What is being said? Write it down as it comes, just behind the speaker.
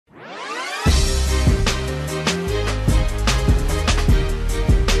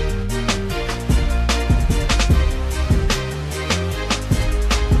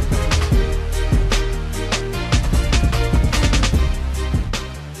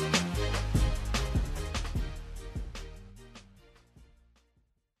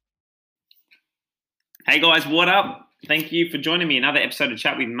Hey guys, what up? Thank you for joining me. Another episode of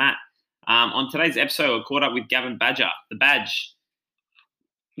Chat with Matt. On today's episode, I caught up with Gavin Badger, the Badge.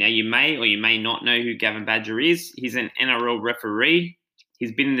 Now, you may or you may not know who Gavin Badger is. He's an NRL referee.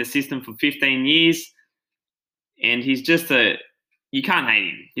 He's been in the system for 15 years, and he's just you can't hate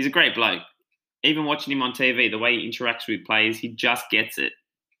him. He's a great bloke. Even watching him on TV, the way he interacts with players, he just gets it.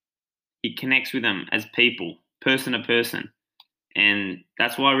 He connects with them as people, person to person, and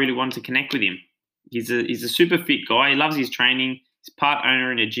that's why I really wanted to connect with him. He's a super fit guy. He loves his training. He's part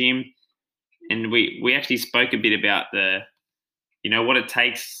owner in a gym, and we actually spoke a bit about what it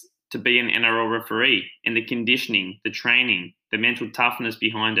takes to be an NRL referee and the conditioning, the training, the mental toughness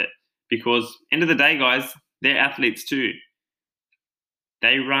behind it. Because end of the day, guys, they're athletes too.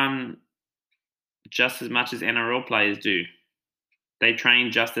 They run just as much as NRL players do. They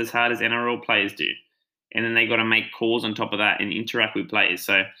train just as hard as NRL players do, and then they got to make calls on top of that and interact with players.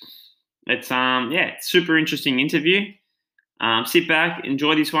 So it's super interesting interview. Sit back,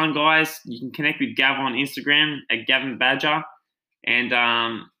 enjoy this one, guys. You can connect with Gav on Instagram at Gavin Badger, and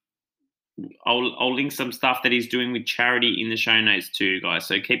I'll link some stuff that he's doing with charity in the show notes too, guys.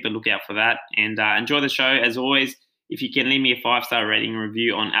 So keep a lookout for that, and enjoy the show. As always, if you can leave me a 5-star rating and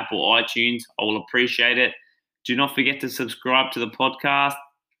review on Apple iTunes, I will appreciate it. Do not forget to subscribe to the podcast.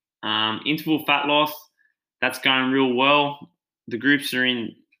 Interval fat loss, that's going real well.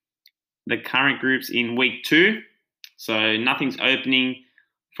 The current group's in week 2. So nothing's opening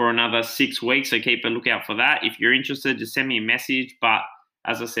for another 6 weeks. So keep a lookout for that. If you're interested, just send me a message. But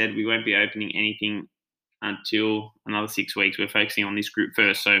as I said, we won't be opening anything until another 6 weeks. We're focusing on this group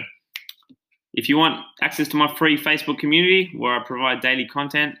first. So if you want access to my free Facebook community where I provide daily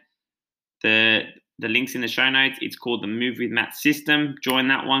content, the link's in the show notes. It's called the Move with Matt system. Join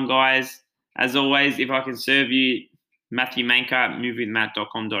that one, guys. As always, if I can serve you, Matthew Manker at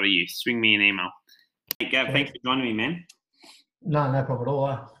movewithmatt.com.au. Swing me an email. Hey, Gav, thanks for joining me, man. No problem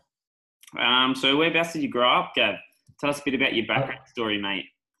at all. So whereabouts did you grow up, Gav? Tell us a bit about your background story, mate.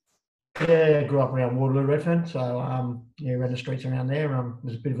 Yeah, I grew up around Waterloo, Redfern. So, ran the streets around there.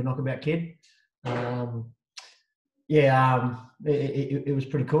 Was a bit of a knockabout kid. It was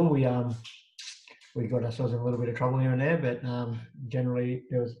pretty cool. We got ourselves in a little bit of trouble here and there, but generally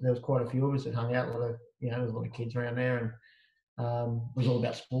there was quite a few of us that hung out. There was a lot of kids around there, and it was all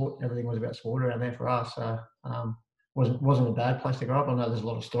about sport. Everything was about sport around there for us. So wasn't a bad place to grow up. I know there's a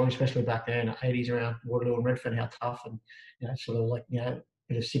lot of stories, especially back there in the 80s around Waterloo and Redfern, how tough and sort of like a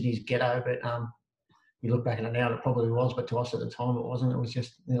bit of Sydney's ghetto. But you look back at it now, it probably was, but to us at the time it wasn't. It was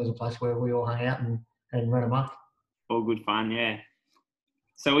just it was a place where we all hung out and ran amok. All good fun, yeah.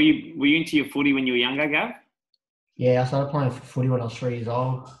 So were you into your footy when you were younger, Gav? Yeah, I started playing footy when I was 3 years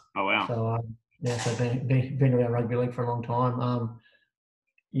old. Oh wow! So been around rugby league for a long time.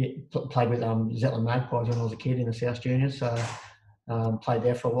 Played with Zetland Magpies when I was a kid in the South Juniors. So played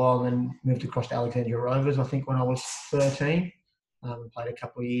there for a while, and then moved across to Alexandria Rovers. I think when I was 13, played a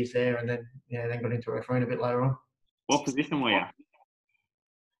couple of years there, and then got into refereeing a bit later on. What position were you?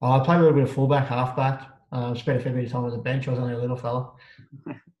 I played a little bit of fullback, halfback. Spent a fair bit of time on the bench. I was only a little fella.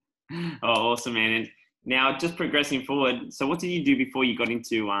 Oh, awesome, man. And now, just progressing forward, so what did you do before you got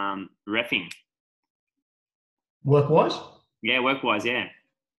into reffing? Work-wise? Yeah, work-wise, yeah.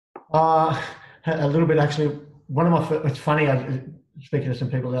 A little bit, actually. It's funny, speaking to some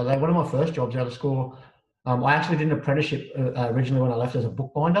people the other day, one of my first jobs out of school, I actually did an apprenticeship originally when I left as a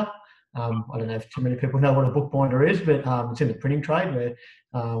bookbinder. I don't know if too many people know what a bookbinder is, but it's in the printing trade where,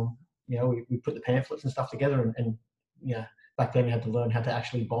 we put the pamphlets and stuff together and back then you had to learn how to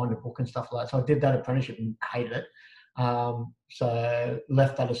actually bind a book and stuff like that. So I did that apprenticeship and hated it. So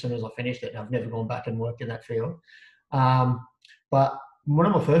left that as soon as I finished it, and I've never gone back and worked in that field. But one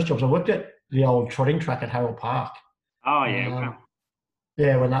of my first jobs, I worked at the old trotting track at Harold Park. Oh, yeah. Wow.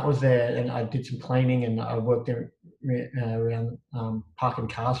 Yeah, when that was there, and I did some cleaning, and I worked there around parking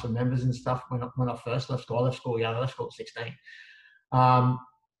cars for members and stuff when I first left school. I left school young. I left school at 16.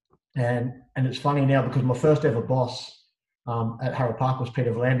 And it's funny now because my first ever boss at Harold Park was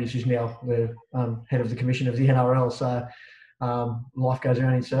Peter Vlandis, who's now the head of the commission of the NRL. So life goes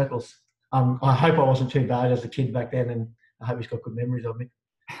around in circles. I hope I wasn't too bad as a kid back then, and I hope he's got good memories of me.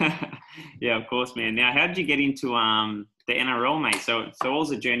 Yeah, of course, man. Now, how did you get into the NRL, mate? So what was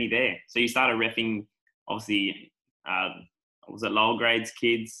the journey there? So you started reffing, obviously, was it lower grades,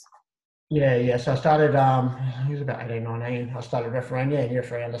 kids? Yeah. So I started, he was about 18, 19. I started refereeing,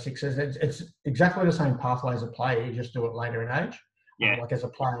 refereeing under sixes. It's exactly the same pathway as a player. You just do it later in age. Yeah. Like as a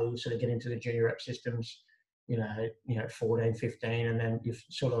player, you sort of get into the junior rep systems, 14, 15, and then you're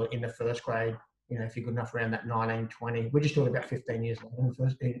sort of in the first grade, if you're good enough around that 19, 20. We're just talking about 15 years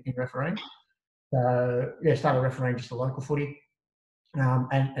later in refereeing. So yeah, started refereeing just the local footy,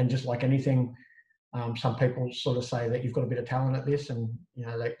 and just like anything, some people sort of say that you've got a bit of talent at this, and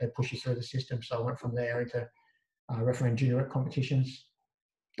they push you through the system. So I went from there into refereeing junior competitions,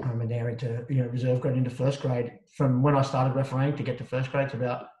 and now into reserve grade into first grade. From when I started refereeing to get to first grade, it's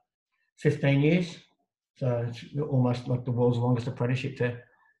about 15 years. So it's almost like the world's longest apprenticeship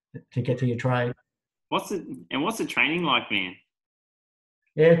to get to your trade. What's the training like, man?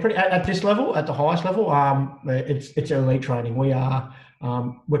 Yeah, pretty at this level, at the highest level, it's elite training.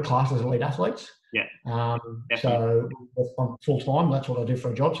 We're classed as elite athletes. Yeah. So I'm full time. That's what I do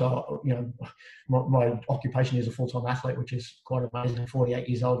for a job. So my occupation is a full time athlete, which is quite amazing. I'm 48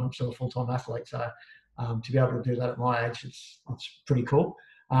 years old and I'm still a full time athlete. So to be able to do that at my age, it's pretty cool.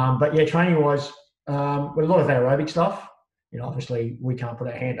 But yeah, training wise, with a lot of aerobic stuff. Obviously we can't put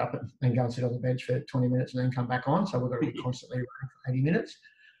our hand up and go and sit on the bench for 20 minutes and then come back on. So we've got to be constantly running for 80 minutes.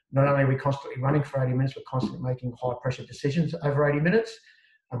 Not only are we constantly running for 80 minutes, we're constantly making high pressure decisions over 80 minutes.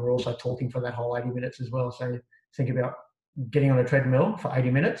 And we're also talking for that whole 80 minutes as well. So think about getting on a treadmill for 80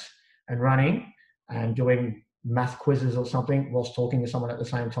 minutes and running and doing math quizzes or something whilst talking to someone at the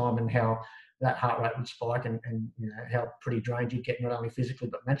same time, and how that heart rate would spike, and how pretty drained you get, not only physically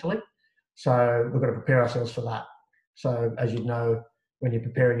but mentally. So we've got to prepare ourselves for that. So as you know, when you're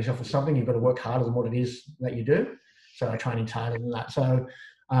preparing yourself for something, you've got to work harder than what it is that you do. So training's harder than that. So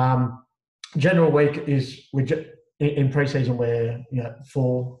general week is in pre-season we're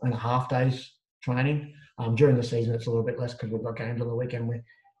 4.5 days training. During the season it's a little bit less because we've got games on the weekend.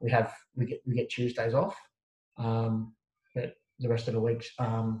 We get Tuesdays off, but the rest of the week's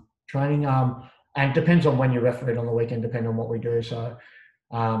training. And depends on when you referee on the weekend, depending on what we do. So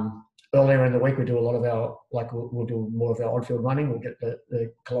earlier in the week we do a lot of our we'll do more of our on-field running. We'll get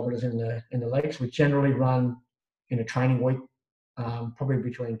the kilometres in the legs. We generally run in a training week probably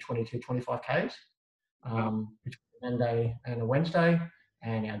between 22-25 k's between Monday and a Wednesday,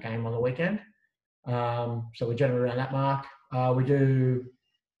 and our game on the weekend. So we're generally around that mark. We do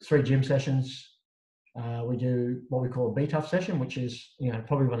 3 gym sessions. We do what we call a B-Tough session, which is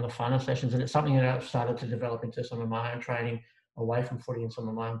probably one of the funner sessions, and it's something that I've started to develop into some of my own training away from footy and some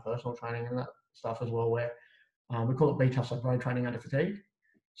of my own personal training and that stuff as well, where we call it B-Tough, so brain training under fatigue.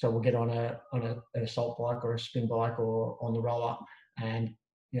 So we'll get on an assault bike or a spin bike or on the roller, and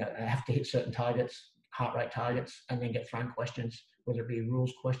have to hit certain targets, heart rate targets, and then get thrown questions, whether it be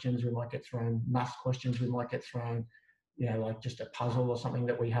rules questions, we might get thrown math questions, we might get thrown like just a puzzle or something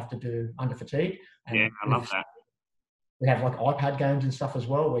that we have to do under fatigue. And yeah, I love that. We have like iPad games and stuff as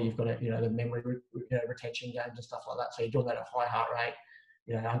well, where you've got the memory retention games and stuff like that. So you're doing that at high heart rate,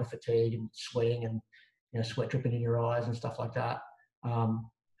 under fatigue and sweating and sweat dripping in your eyes and stuff like that.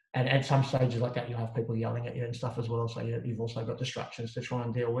 And at some stages like that, you'll have people yelling at you and stuff as well. So you've also got distractions to try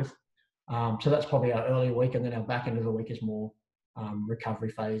and deal with. So that's probably our early week, and then our back end of the week is more recovery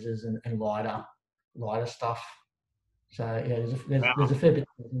phases and lighter stuff. So yeah, there's a fair bit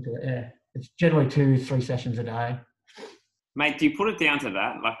into it. Yeah, it's generally 2-3 sessions a day. Mate, do you put it down to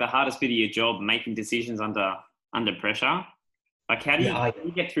that? Like the hardest bit of your job, making decisions under pressure? Like how do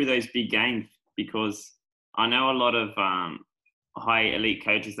you get through those big games? Because I know a lot of high elite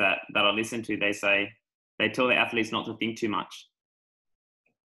coaches that I listen to, they tell their athletes not to think too much,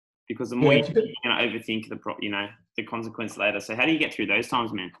 because the more you're going to overthink the consequence later. So how do you get through those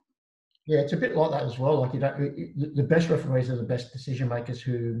times, man? Yeah, it's a bit like that as well. Like the best referees are the best decision makers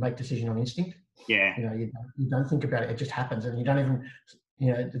who make decision on instinct. Yeah. You don't think about it; it just happens, and you don't even.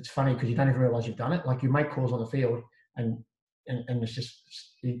 It's funny because you don't even realize you've done it. Like you make calls on the field, and it's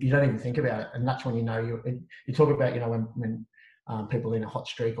just you don't even think about it, and that's when you talk about when people are in a hot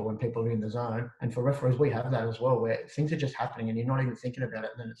streak or when people are in the zone. And for referees, we have that as well, where things are just happening and you're not even thinking about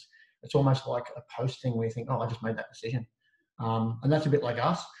it. And then it's almost like a post thing where you think, oh, I just made that decision. And that's a bit like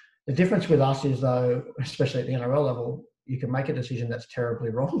us. The difference with us is, though, especially at the NRL level, you can make a decision that's terribly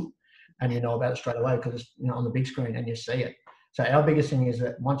wrong and you know about it straight away because it's on the big screen and you see it. So our biggest thing is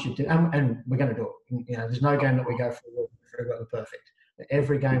that once you do, and we're going to do it. There's no game that we go for the perfect.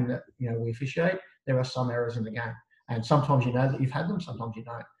 Every game that we officiate, there are some errors in the game. And sometimes that you've had them, sometimes you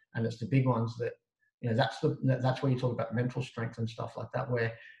don't. And it's the big ones that, that's where you talk about mental strength and stuff like that,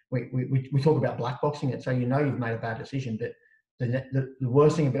 where we talk about black boxing it. So you've made a bad decision, but the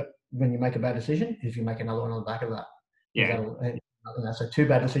worst thing about when you make a bad decision is you make another one on the back of that. Yeah. So 2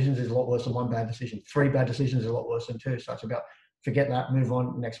 bad decisions is a lot worse than 1 bad decision. 3 bad decisions is a lot worse than 2. So it's about forget that, move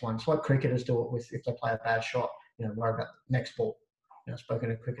on, next one. It's like cricketers do it with if they play a bad shot, worry about the next ball. I've spoken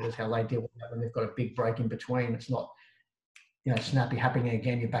to cricketers how they deal with that when they've got a big break in between. It's not snappy happening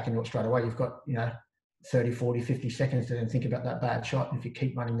again, you're back into it straight away. You've got 30, 40, 50 seconds to then think about that bad shot. And if you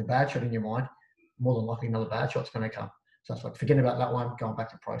keep running the bad shot in your mind, more than likely another bad shot's going to come. So it's like forgetting about that one, going back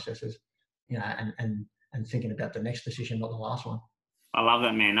to processes, and thinking about the next decision, not the last one. I love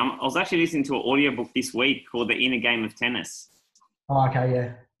that, man. I was actually listening to an audiobook this week called The Inner Game of Tennis. Oh, okay,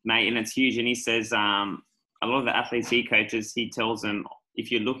 yeah. Mate, and it's huge. And he says a lot of the athletes he coaches, he tells them,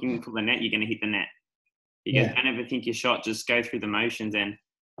 if you're looking for the net, you're going to hit the net. He goes, don't ever think your shot, just go through the motions. And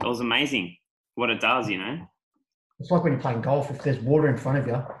it was amazing what it does, It's like when you're playing golf. If there's water in front of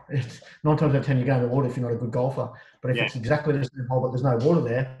you, it's 9 times out of 10 you go in the water if you're not a good golfer. But if it's exactly the same hole, but there's no water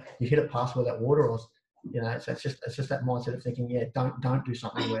there, you hit it past where that water was. So it's just that mindset of thinking, don't do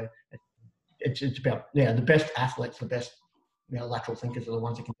something where it's about the best athletes, the best lateral thinkers are the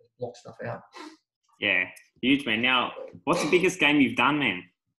ones that can block stuff out. Yeah, huge, man. Now, what's the biggest game you've done, man,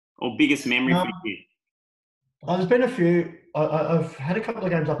 or biggest memory for you? There's been a few. I've had a couple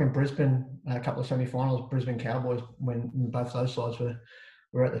of games up in Brisbane, a couple of semi-finals, Brisbane Cowboys, when both those sides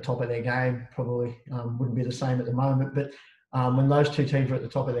were at the top of their game. Probably wouldn't be the same at the moment, but when those two teams were at the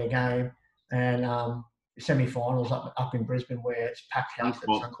top of their game, and semi-finals up in Brisbane where it's packed house at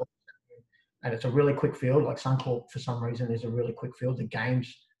Suncorp, and it's a really quick field. Like Suncorp, for some reason, is a really quick field.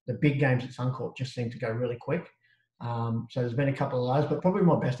 The big games at Suncorp just seem to go really quick. So there's been a couple of those, but probably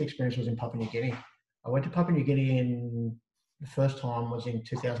my best experience was in Papua New Guinea. I went to Papua New Guinea the first time was in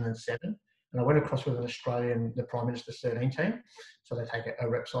 2007, and I went across with an Australian, the Prime Minister's 13 team. So they take a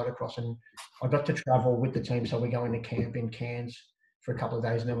rep side across, and I got to travel with the team. So we go into camp in Cairns for a couple of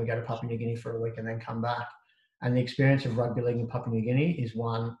days, and then we go to Papua New Guinea for a week and then come back. And the experience of rugby league in Papua New Guinea is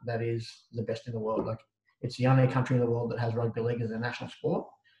one that is the best in the world. Like, it's the only country in the world that has rugby league as a national sport,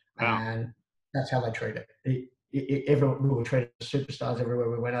 and that's how they treat it. We were treated as superstars everywhere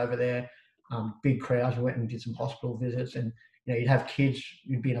we went over there. Big crowds. We went and did some hospital visits, and you'd have kids.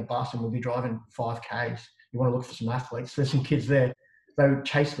 You'd be in a bus and we'd be driving 5Ks. You want to look for some athletes. There's some kids there. They would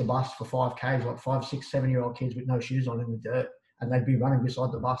chase the bus for 5Ks, like 5, 6, 7-year-old kids with no shoes on in the dirt, and they'd be running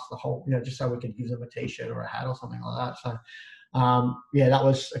beside the bus the whole, just so we could give them a T-shirt or a hat or something like that. So, that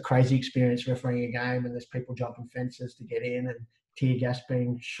was a crazy experience refereeing a game, and there's people jumping fences to get in, and tear gas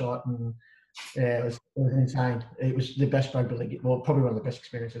being shot, and it was insane. It was the best rugby league, well, probably one of the best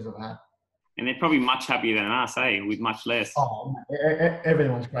experiences I've had. And they're probably much happier than us, with much less. Oh,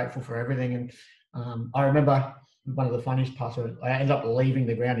 everyone's grateful for everything. And I remember one of the funniest parts of it, I ended up leaving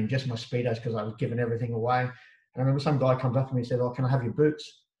the ground in just my Speedos because I was giving everything away. And I remember some guy comes up to me and said, can I have your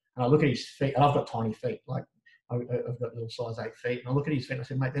boots? And I look at his feet, and I've got tiny feet. Like, I've got little size 8 feet. And I look at his feet and I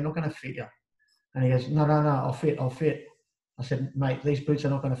said, mate, they're not going to fit you. And he goes, no, I'll fit. I said, mate, these boots are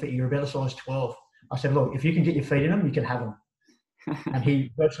not going to fit you. You're about a size 12. I said, look, if you can get your feet in them, you can have them. And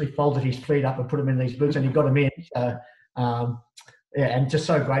he virtually folded his feet up and put them in these boots, and he got them in. So, and just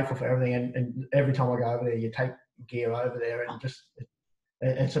so grateful for everything. And every time I go over there, you take gear over there, and just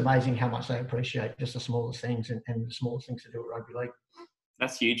it's amazing how much they appreciate just the smallest things and the smallest things to do at rugby league.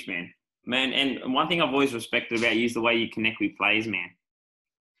 That's huge, man. And one thing I've always respected about you is the way you connect with players, man.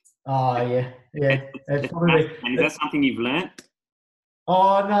 Oh, yeah. It's probably, and is that something you've learnt?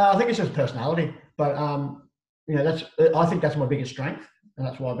 Oh, no, I think it's just personality. But, I think that's my biggest strength, and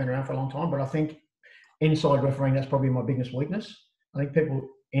that's why I've been around for a long time. But I think inside refereeing, that's probably my biggest weakness. I think people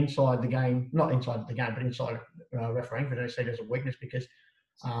inside the game, not inside the game, but inside refereeing, but I see it as a weakness because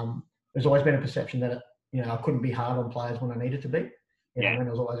there's always been a perception that, I couldn't be hard on players when I needed to be. I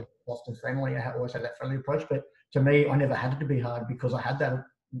was always soft and friendly. I always had that friendly approach. But to me, I never had to be hard because I had that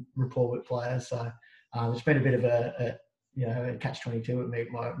rapport with players. So it's been a bit of a catch-22 with me,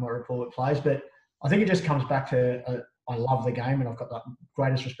 my rapport with players. But I think it just comes back to I love the game, and I've got the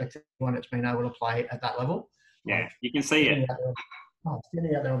greatest respect to anyone that's been able to play at that level. Yeah, you can see it.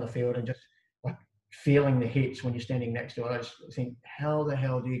 Standing out there on the field and just like feeling the hits when you're standing next to it. I just think, how the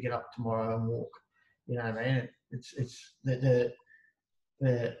hell do you get up tomorrow and walk? You know what I mean? It's the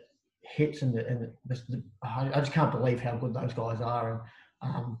hits and I just can't believe how good those guys are.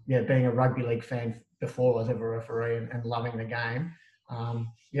 And being a rugby league fan before I was ever a referee and loving the game.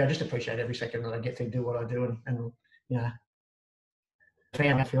 I just appreciate every second that I get to do what I do, and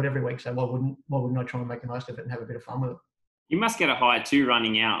fan on field every week. So why wouldn't I try and make the most of it and have a bit of fun with it? You must get a high too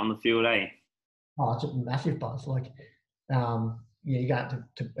running out on the field, eh? Oh, it's a massive buzz. Like, you go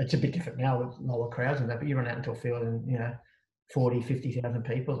to it's a bit different now with lower crowds and that, but you run out into a field and 40, 50,000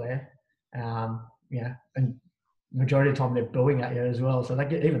 people there. And majority of the time they're booing at you as well. So that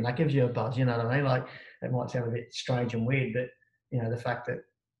gives you a buzz. You know what I mean? Like, it might sound a bit strange and weird, but the fact that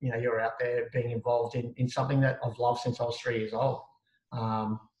you're out there being involved in something that I've loved since I was 3 years old,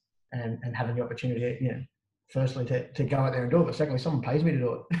 and having the opportunity, firstly to go out there and do it, but secondly, someone pays me to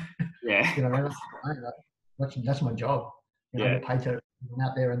do it. Yeah. That's my job. I get paid to run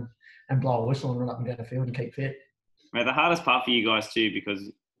out there and blow a whistle and run up and down the field and keep fit. Mate, the hardest part for you guys too,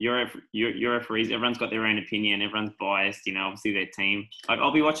 because you're referees. Everyone's got their own opinion. Everyone's biased. Obviously their team. Like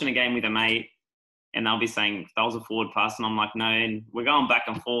I'll be watching a game with a mate, and they'll be saying that was a forward pass, and I'm like, no, and we're going back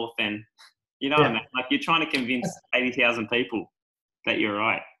and forth, and what I mean? Like you're trying to convince 80,000 people that you're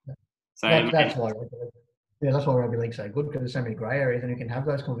right. So that's why. Yeah, that's why rugby league's so good, because there's so many grey areas and you can have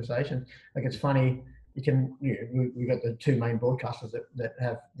those conversations. Like it's funny, we've got the two main broadcasters that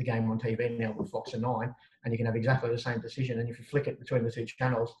have the game on TV now with Fox and Nine, and you can have exactly the same decision. And if you flick it between the two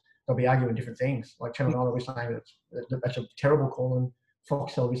channels, they'll be arguing different things. Like Channel 9 will be saying that's a terrible call, and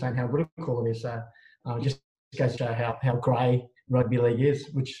Fox will be saying how good a call it is. Just goes to show how grey rugby league is,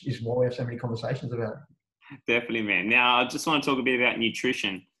 which is why we have so many conversations about it. Definitely, man. Now, I just want to talk a bit about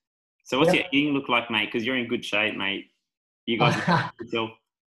nutrition. So what's your eating look like, mate? Because you're in good shape, mate. You guys yourself.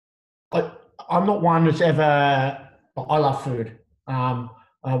 I'm not one that's ever... I love food. Both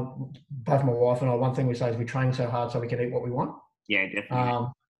my wife and I, one thing we say is we train so hard so we can eat what we want. Yeah,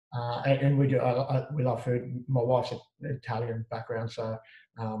 definitely. And we do. We love food. My wife's an Italian background, so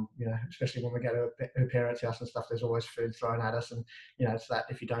especially when we go to her parents' house and stuff, there's always food thrown at us, and it's that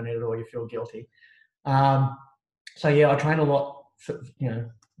if you don't eat it all, you feel guilty. So I train a lot,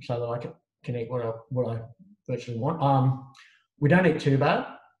 so that I can eat what I virtually want. We don't eat too bad.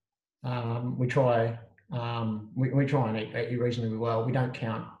 We try. We try and eat reasonably well. We don't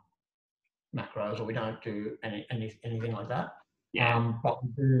count macros, or we don't do anything like that. Yeah. But we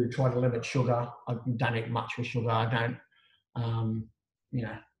do try to limit sugar. I don't eat much with sugar. I don't.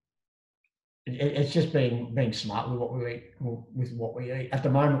 It's just being smart with what we eat. At the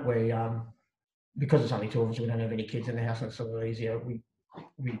moment, we because it's only two of us, we don't have any kids in the house, and it's a little easier. We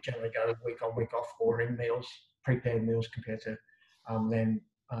generally go week on, week off, ordering meals, prepared meals, compared to then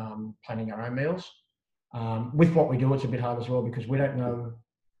planning our own meals. With what we do, it's a bit hard as well, because we don't know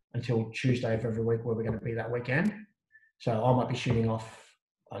until Tuesday of every week where we're going to be that weekend. So I might be shooting off,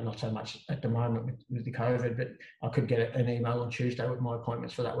 not so much at the moment with the COVID, but I could get an email on Tuesday with my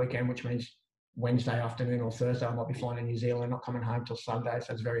appointments for that weekend, which means Wednesday afternoon or Thursday I might be flying to New Zealand, not coming home till Sunday.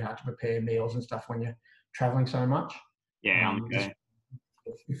 So it's very hard to prepare meals and stuff when you're traveling so much. Yeah, okay.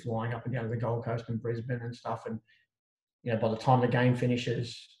 You're flying up and down to the Gold Coast and Brisbane and stuff, and by the time the game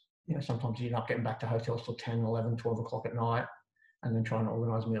finishes, sometimes you're not getting back to hotels till 10, 11, 12 o'clock at night, and then trying to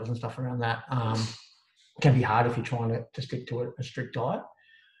organise meals and stuff around that. It can be hard if you're trying to stick to a strict diet.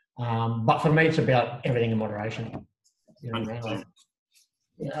 But for me, it's about everything in moderation. You know what I mean?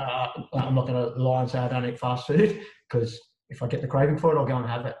 I'm not going to lie and say I don't eat fast food, because if I get the craving for it, I'll go and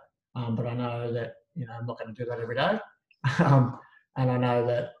have it. But I know that I'm not going to do that every day, and I know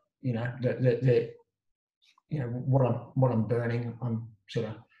that what I'm burning, I'm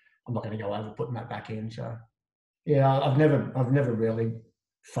not going to go over putting that back in. So I've never really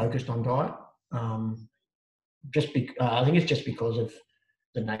focused on diet. I think it's just because of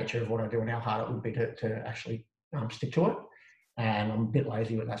the nature of what I do and how hard it would be to actually stick to it. And I'm a bit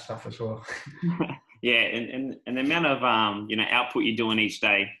lazy with that stuff as well. Yeah, and the amount of output you're doing each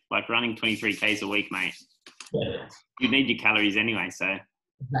day, like running 23 Ks a week, mate. Yeah. You need your calories anyway, so.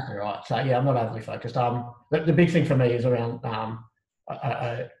 Exactly right. So I'm not overly focused. The big thing for me is around I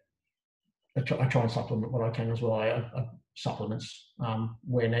try and supplement what I can as well. I supplements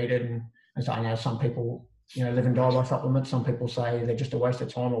where needed, and so I know some people live and die by supplements. Some people say they're just a waste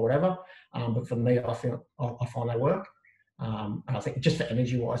of time or whatever. But for me, I find they work. And I think just for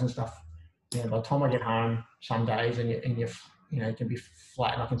energy wise and stuff, by the time I get home some days and you it can be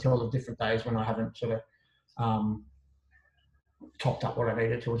flat, and I can tell the different days when I haven't sort of topped up what I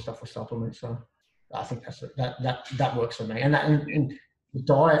needed to and stuff with supplements. So I think that works for me. And the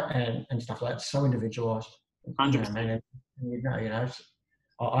diet and stuff like that's so individualised. 100%.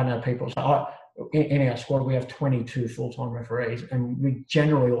 I know people. So in our squad we have 22 full-time referees, and we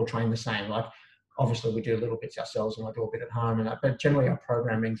generally all train the same. Like obviously we do little bits ourselves, and I do a bit at home, and but generally our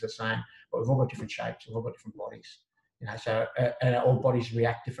programming's the same. But we've all got different shapes. We've all got different bodies. So and all bodies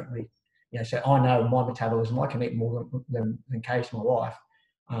react differently. So I know my metabolism. I can eat more than Case, my wife,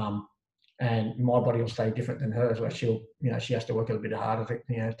 and my body will stay different than hers, where she has to work a little bit harder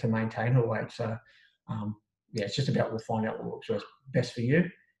to maintain her weight. So it's just about we'll find out what works best for you,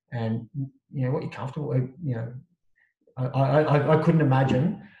 and what you're comfortable with. I couldn't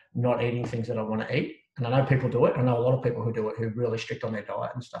imagine not eating things that I want to eat, and I know people do it. I know a lot of people who do it, who are really strict on their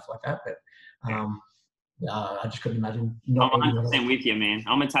diet and stuff like that. But I just couldn't imagine not I'm eating. 100% with you, man.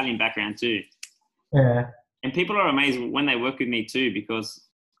 I'm Italian background too. Yeah. And people are amazed when they work with me too, because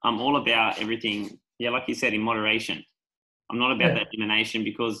I'm all about everything. Yeah, like you said, in moderation. I'm not about that elimination,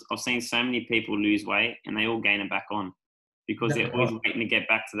 because I've seen so many people lose weight and they all gain it back on because they're always waiting to get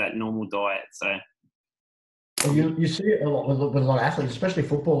back to that normal diet. So you see it a lot with a lot of athletes, especially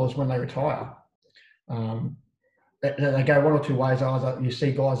footballers, when they retire. They go one or two ways. Either you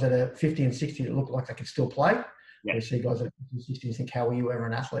see guys that are 50 and 60 that look like they can still play. Yeah. You see guys that are 50 and 60 and think, how were you ever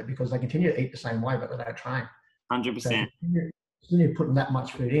an athlete? Because they continue to eat the same way, but they don't train. 100%. So continue putting that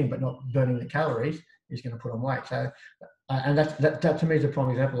much food in, but not burning the calories, is going to put on weight. So, and that to me is a prime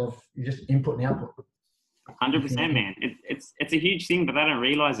example of you just input and output. 100%, man. It's a huge thing, but they don't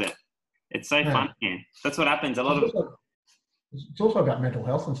realize it. It's so fun, man. That's what happens. It's also about mental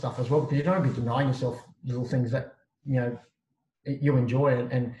health and stuff as well, because you don't be denying yourself little things that you enjoy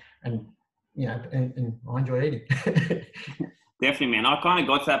and I enjoy eating. Definitely, man. I kind of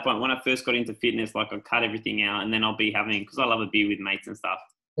got to that point when I first got into fitness. Like I cut everything out, and then I'll be having, because I love a beer with mates and stuff.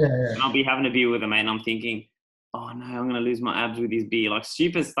 Yeah. And I'll be having a beer with a mate, and I'm thinking, oh no, I'm gonna lose my abs with this beer, like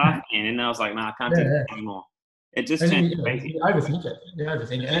stupid stuff, man. And then I was like, nah, I can't do this anymore. It just turned crazy. You overthink it.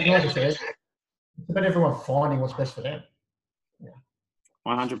 And like I said, it's about everyone finding what's best for them.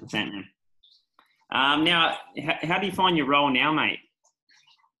 100%, man. Now, how do you find your role now, mate?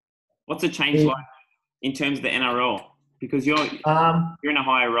 What's the change like in terms of the NRL? Because you're in a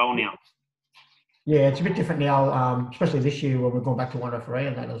higher role now. Yeah, it's a bit different now, especially this year when we're going back to one referee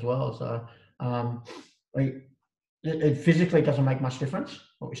and that as well. So it physically doesn't make much difference,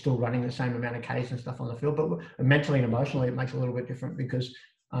 but we're still running the same amount of Ks and stuff on the field. But mentally and emotionally, it makes it a little bit different because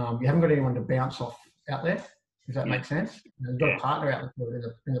you haven't got anyone to bounce off out there, if that makes sense. You've got a partner out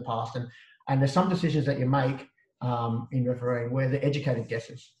there in the past. And there's some decisions that you make in refereeing where the educated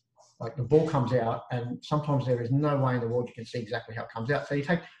guesses. Like the ball comes out, and sometimes there is no way in the world you can see exactly how it comes out. So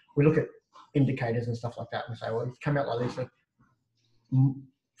we look at indicators and stuff like that and say, well, it's come out like this.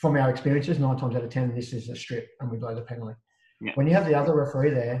 From our experiences, 9 times out of 10, this is a strip, and we blow the penalty. Yeah. When you have the other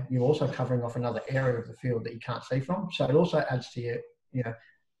referee there, you're also covering off another area of the field that you can't see from. So it also adds to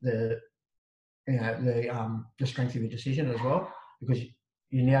the strength of your decision as well, because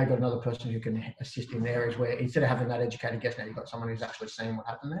you now got another person who can assist in areas where instead of having that educated guess, now you've got someone who's actually seen what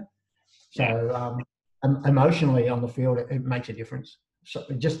happened there. So emotionally on the field, it makes a difference. So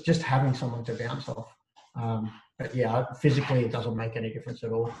just having someone to bounce off. But physically it doesn't make any difference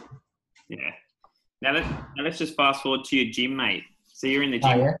at all. Yeah. Now let's just fast forward to your gym, mate. So you're in the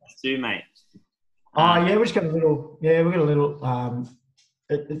gym too, mate. We've got a little.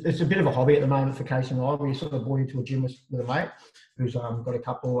 It's a bit of a hobby at the moment for Case and I. We sort of bought into a gym with a mate who's got a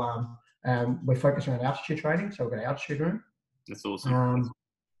couple. We're focused on altitude training, so we've got an altitude room. That's awesome.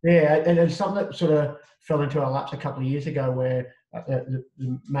 And it's something that sort of fell into our laps a couple of years ago, where the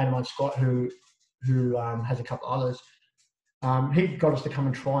mate of mine, Scott, who has a couple of others, he got us to come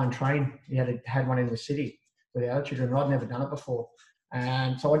and try and train. He had one in the city with the altitude room. I'd never done it before,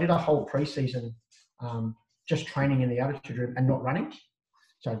 and so I did a whole pre-season just training in the altitude room and not running.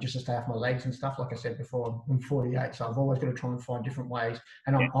 So just to stay off my legs and stuff. Like I said before, I'm 48, so I've always got to try and find different ways.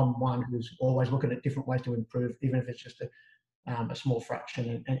 And I'm one who's always looking at different ways to improve, even if it's just a small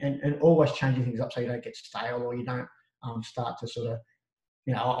fraction, and always changing things up so you don't get stale or you don't start to sort of,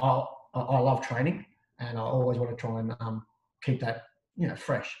 I love training and I always want to try and keep that,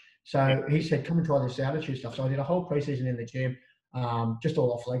 fresh. So he said, come and try this altitude stuff. So I did a whole pre-season in the gym, just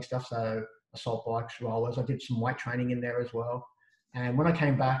all off leg stuff. So assault bikes, rollers. I did some weight training in there as well. And when I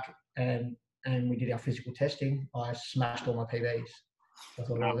came back and we did our physical testing, I smashed all my PBs. I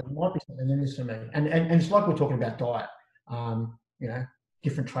thought, there might be something in this for me. And it's like we're talking about diet.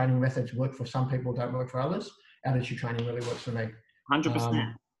 Different training methods work for some people, don't work for others. Altitude training really works for me.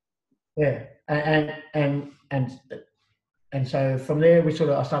 100%. And so from there,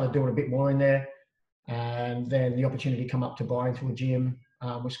 I started doing a bit more in there, and then the opportunity come up to buy into a gym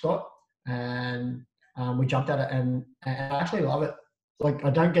with Scott, and we jumped at it, and I actually love it. Like,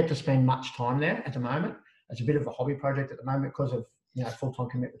 I don't get to spend much time there at the moment. It's a bit of a hobby project at the moment because of full-time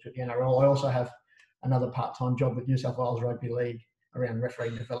commitment to the NRL. I also have another part-time job with New South Wales Rugby League around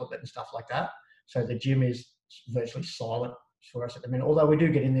refereeing development and stuff like that. So the gym is virtually silent for us at the minute, although we do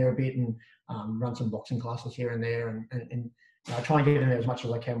get in there a bit and run some boxing classes here and there, and I try and get in there as much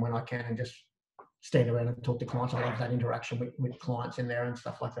as I can when I can, and just stand around and talk to clients. I love that interaction with clients in there and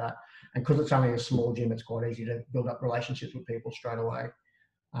stuff like that. And because it's only a small gym, it's quite easy to build up relationships with people straight away.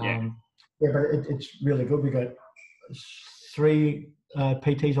 But it's really good. We've got 3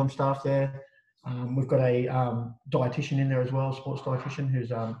 PTs on staff there. We've got a dietitian in there as well, sports dietitian,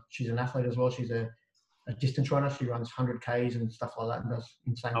 who's she's an athlete as well. She's a distance runner. She runs 100 Ks and stuff like that, and does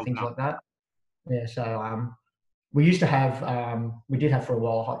insane things like that. Yeah, so we used to have, we did have for a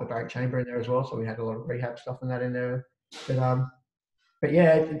while a hyperbaric chamber in there as well, so we had a lot of rehab stuff and that in there. But but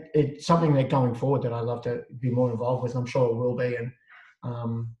yeah, it's something that going forward that I'd love to be more involved with. And I'm sure it will be, and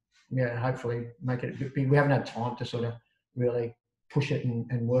yeah, hopefully make it. We haven't had time to sort of really push it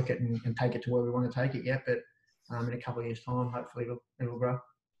and work it and take it to where we want to take it yet, but in a couple of years' time, hopefully it'll grow.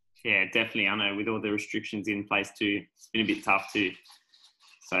 Yeah, definitely. I know with all the restrictions in place too, it's been a bit tough too.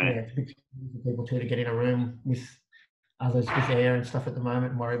 So yeah, it's a big for people too to get in a room with others with air and stuff at the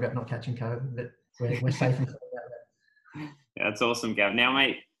moment and worry about not catching COVID. But we're safe and sorry about that. yeah, that's awesome, Gav. Now,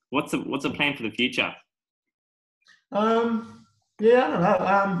 mate, what's the plan for the future? Yeah, I don't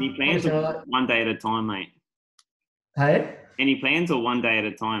know. Any plans or one day at a time, mate? Hey? Any plans or one day at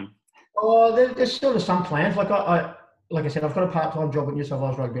a time? Oh, there's sort of some plans. Like I said, I've got a part-time job at New South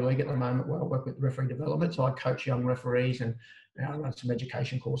Wales Rugby League at the moment where I work with referee development. So I coach young referees and I run some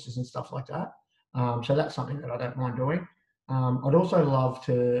education courses and stuff like that. So that's something that I don't mind doing. I'd also love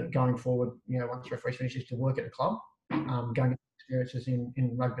to, going forward, once referee finishes, to work at a club, going experiences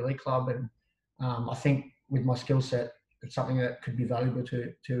in rugby league club. And I think with my skill set, it's something that could be valuable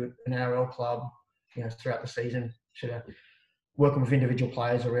to an NRL club, throughout the season. Working with individual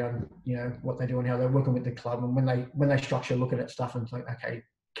players around, what they do and how they're working with the club, and when they structure, looking at stuff and think, okay,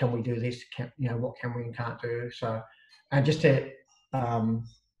 can we do this? What can we and can't do? So, and just to,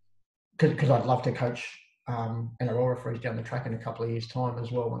 because I'd love to coach NRL referees down the track in a couple of years' time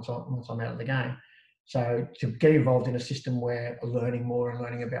as well. Once I'm out of the game, so to get involved in a system where learning more and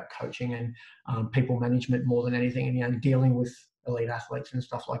learning about coaching and people management more than anything, and dealing with elite athletes and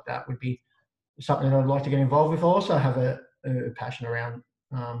stuff like that would be something that I'd like to get involved with. I also have a passion around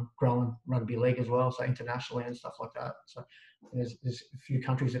growing rugby league as well, so internationally and stuff like that. So there's a few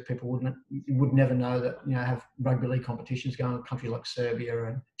countries that people would never know that have rugby league competitions going. A country like Serbia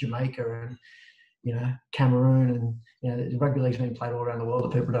and Jamaica and Cameroon, and the rugby league's been played all around the world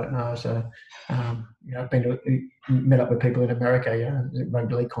that people don't know. So I've met up with people in America,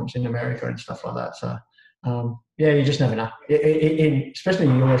 rugby league comps in America and stuff like that. So you just never know. Especially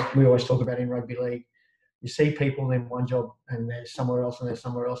in the US, we always talk about in rugby league, you see people in one job and they're somewhere else and they're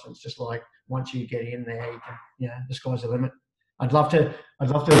somewhere else. And it's just like, once you get in there, the sky's the limit. I'd love to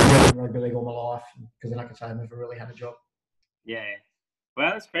work in rugby league all my life, because then I could say I've never really had a job. Yeah.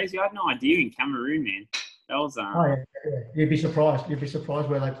 Well, that's crazy. I had no idea in Cameroon, man. That was Oh yeah. You'd be surprised. You'd be surprised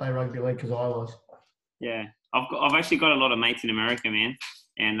where they play rugby league, because I was. Yeah. I've actually got a lot of mates in America, man.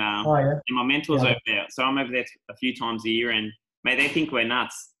 And and my mentor's over there. So I'm over there a few times a year, and mate, they think we're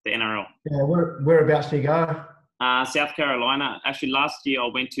nuts, the NRL. Yeah, whereabouts do you go? South Carolina. Actually, last year I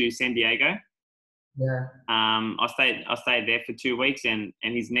went to San Diego. Yeah. I stayed there for 2 weeks, and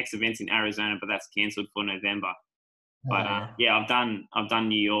his next event's in Arizona, but that's cancelled for November. But I've done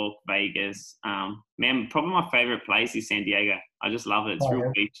New York, Vegas. Man, probably my favorite place is San Diego. I just love it. It's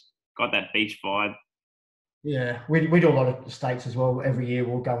real beach. Got that beach vibe. Yeah, we do a lot of the states as well. Every year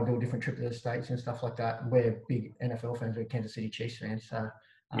we'll go and do a different trip to the states and stuff like that. We're big NFL fans. We're Kansas City Chiefs fans, so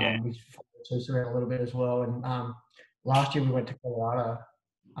we follow the Chiefs around a little bit as well. And last year we went to Colorado.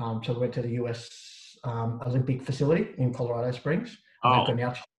 So we went to the US Olympic facility in Colorado Springs. Oh, they've got an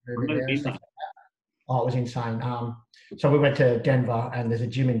altitude there and stuff like that. Oh, it was insane. So we went to Denver, and there's a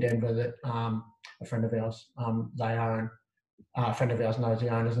gym in Denver that a friend of ours they own. A friend of ours knows the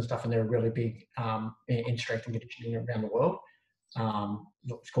owners and stuff, and they're really big in strength and conditioning around the world.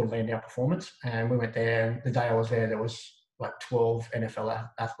 It's called Landau Performance, and we went there. And the day I was there was like 12 NFL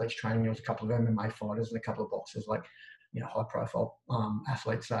athletes training. There was a couple of MMA fighters and a couple of boxers, like high-profile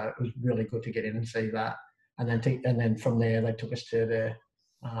athletes. So it was really good to get in and see that. And then from there, they took us to the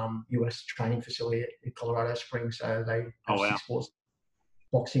US training facility at Colorado Springs. So they have 6 sports: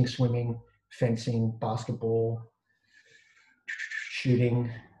 boxing, swimming, fencing, basketball, shooting.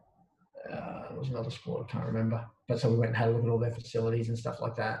 There was another sport I can't remember. But so we went and had a look at all their facilities and stuff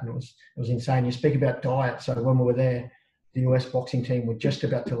like that, and it was insane. You speak about diet. So when we were there, the US boxing team were just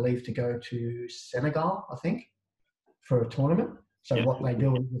about to leave to go to Senegal, I think, for a tournament. So what they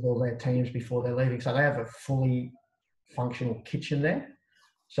do with all their teams before they're leaving, so they have a fully functional kitchen there.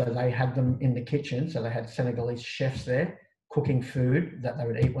 So they had them in the kitchen. So they had Senegalese chefs there cooking food that they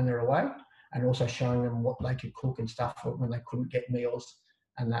would eat when they're away, and also showing them what they could cook and stuff when they couldn't get meals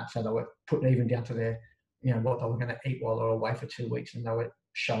and that. So they were putting even down to their, what they were going to eat while they were away for 2 weeks, and they were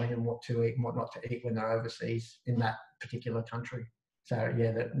showing them what to eat and what not to eat when they're overseas in that particular country. So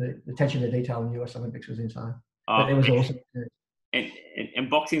yeah, the attention to detail in the US Olympics was insane. But it was awesome. And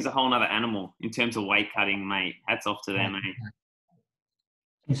boxing's a whole other animal in terms of weight cutting, mate. Hats off to them, mate.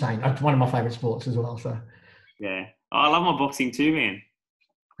 Insane. It's one of my favourite sports as well. So yeah, I love my boxing too, man.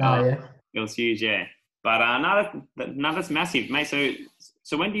 Yeah. It was huge, yeah. But no, that's massive, mate.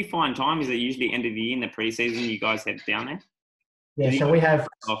 So when do you find time? Is it usually end of the year in the pre-season you guys head down there? Yeah, so we have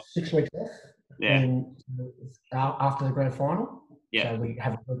off? 6 weeks off Yeah. after the grand final. Yeah. So we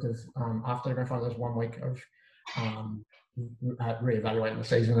have a week of after the grand final. There's 1 week of reevaluating the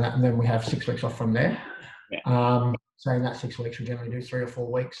season, and then we have 6 weeks off from there. Yeah. So in that 6 weeks, we generally do 3 or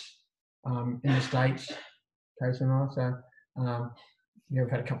 4 weeks in the States, Case and I. So we've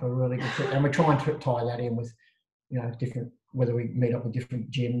had a couple of really good trips, and we try and tie that in with different, whether we meet up with different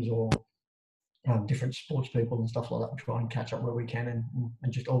gyms or different sports people and stuff like that. We try and catch up where we can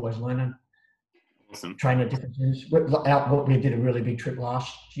and just always learning. Awesome. Train at different gyms. We did a really big trip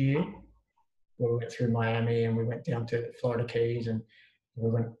last year where we went through Miami and we went down to Florida Keys and we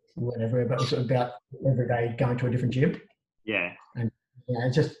went everywhere. But it was about every day going to a different gym. Yeah. And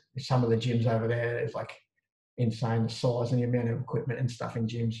it's just some of the gyms over there. It's like insane, the size and the amount of equipment and stuff in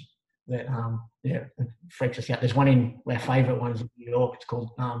gyms that it freaks us out. There's one in our favourite one is in New York. It's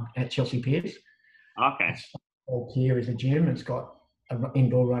called at Chelsea Piers. Okay. Old Pier is a gym. It's got an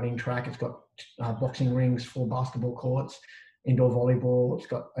indoor running track. It's got boxing rings, 4 basketball courts, indoor volleyball. It's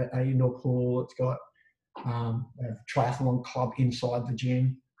got an indoor pool. It's got a triathlon club inside the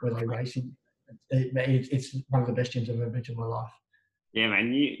gym where they race in. It's one of the best gyms I've ever been to in my life. Yeah, man.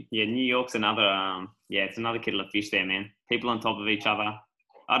 New York's another. It's another kettle of fish there, man. People on top of each other.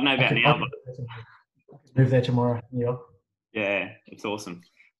 I don't know about now, but move there tomorrow, New York. Yeah, it's awesome.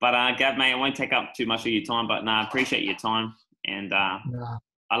 But Gav, mate, I won't take up too much of your time, but I appreciate your time, and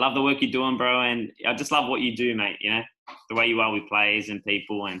I love the work you're doing, bro, and I just love what you do, mate. The way you are with players and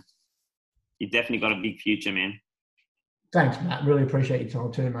people, and you definitely got a big future, man. Thanks, Matt. Really appreciate your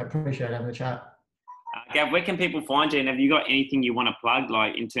time too, mate. Appreciate having a chat. Gav, where can people find you, and have you got anything you want to plug,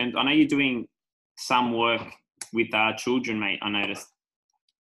 like in terms? I know you're doing some work with children, mate. I noticed.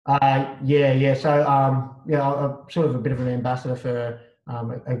 Yeah. So I'm sort of a bit of an ambassador for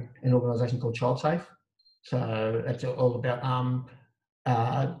an organisation called ChildSafe. So it's all about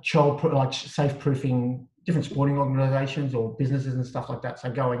safe proofing different sporting organisations or businesses and stuff like that.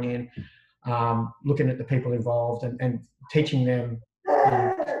 So going in, looking at the people involved and teaching them.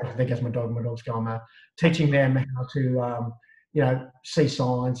 There goes my dog. My dog's going mad. Teaching them how to see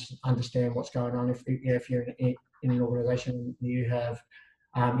signs, understand what's going on. If you're in an organisation, you have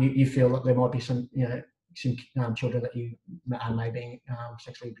you feel that there might be some children that you may be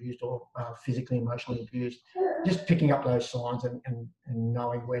sexually abused or physically, emotionally abused. Just picking up those signs and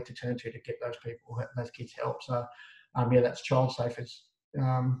knowing where to turn to get those kids help. So that's ChildSafe. It's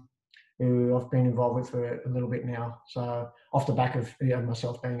who I've been involved with for a little bit now. So off the back of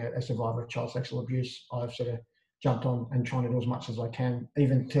myself being a survivor of child sexual abuse, I've sort of jumped on and trying to do as much as I can.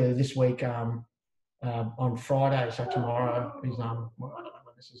 Even to this week on Friday, so tomorrow is I don't know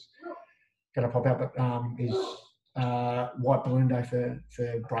when this is going to pop out, but is White Balloon Day for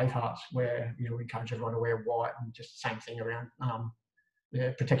Bravehearts, where we encourage everyone to wear white, and just the same thing around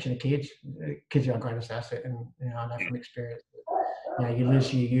protection of kids. Kids are our greatest asset, and I know from experience that, you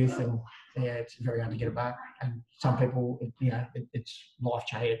lose your youth, and it's very hard to get it back. And some people, it's life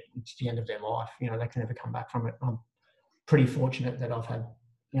changing. It's the end of their life. They can never come back from it. I'm pretty fortunate that I've had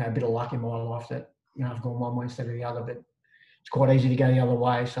a bit of luck in my life that I've gone one way instead of the other, but it's quite easy to go the other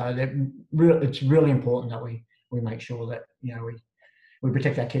way. So it's really important that we make sure that we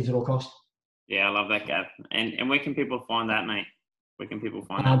protect our kids at all costs. Yeah, I love that, Gav. And where can people find that, mate? Where can people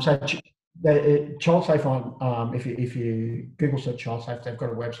find that? So ChildSafe on if you Google search ChildSafe, they've got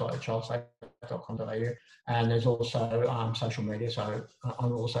a website at childsafe.com.au, and there's also social media. So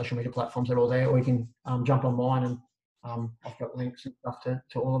on all the social media platforms, they're all there, or you can jump online and I've got links and stuff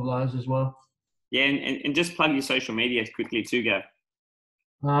to all of those as well. Yeah, and just plug your social media quickly too, Gav.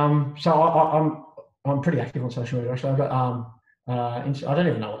 So I'm pretty active on social media. Actually, I've got I don't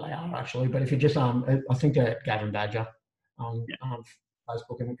even know what they are actually, but if you just I think they're Gavin Badger on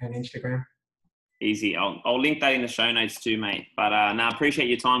Facebook and Instagram. Easy. I'll link that in the show notes too, mate. But I appreciate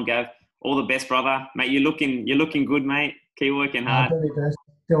your time, Gav. All the best, brother, mate. You're looking good, mate. Keep working hard.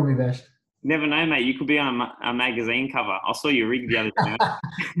 Do my best. Never know, mate. You could be on a magazine cover. I saw your rig the other day.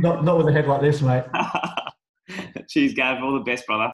 not with a head like this, mate. Cheers, Gav. All the best, brother.